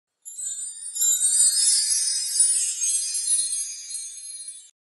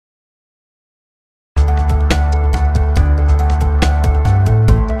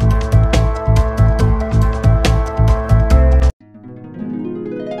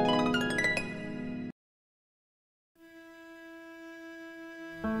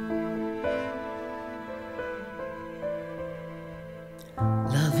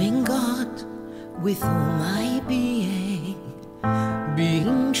with all my being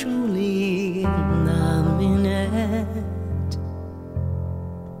truly in the minute,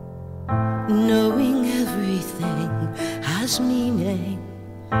 knowing everything has meaning,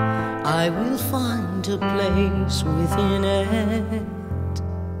 I will find a place within it.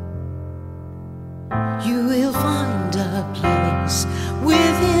 You will find a place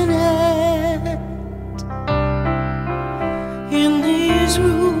within it. In these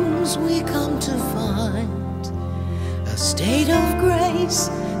rooms we come to find a state of grace,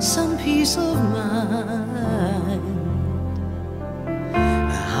 some peace of mind,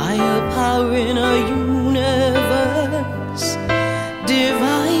 a higher power in a universe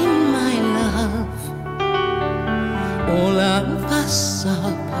divine, my love. All of us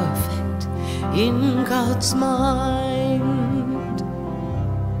are perfect in God's mind.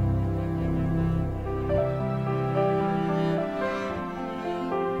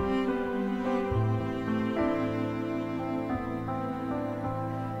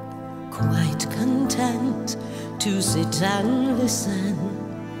 Quite content to sit and listen,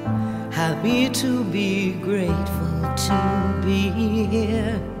 happy to be grateful to be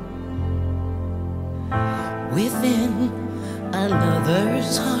here within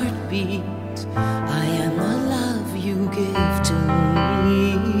another's heartbeat. I am the love you give to me.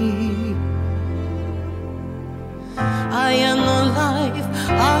 I am the life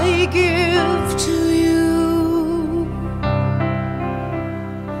I give to you.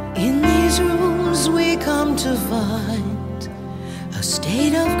 In these rooms we come to find a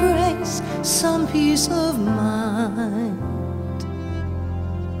state of grace, some peace of mind,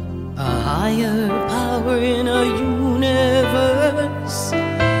 a higher power in a universe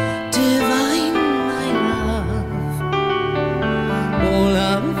divine, my love. All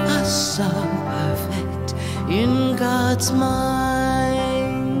of us are perfect in God's mind.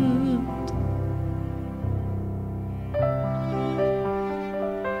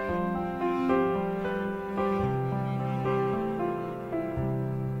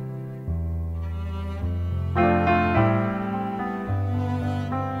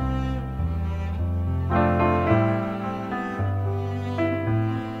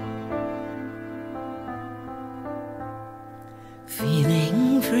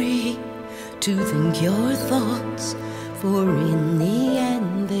 Feeling free to think your thoughts, for in the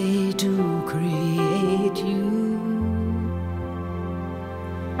end they do create you.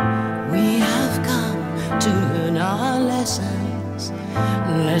 We have come to learn our lessons.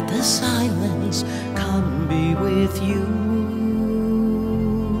 Let the silence come be with you.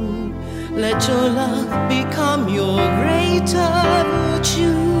 Let your love become your greater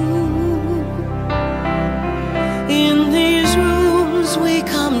virtue. In these rooms we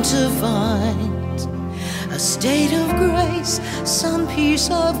come to find a state of grace, some peace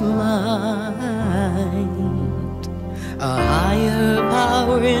of mind, a higher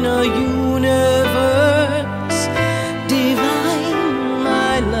power in a universe divine,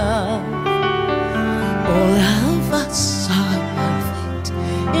 my love. All of us are perfect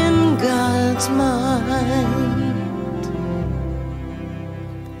in God's mind.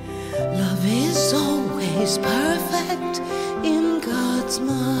 Love is always perfect in God's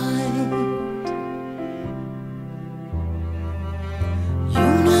mind.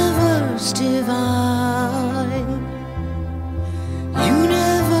 Universe divine,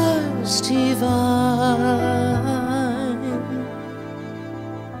 universe divine.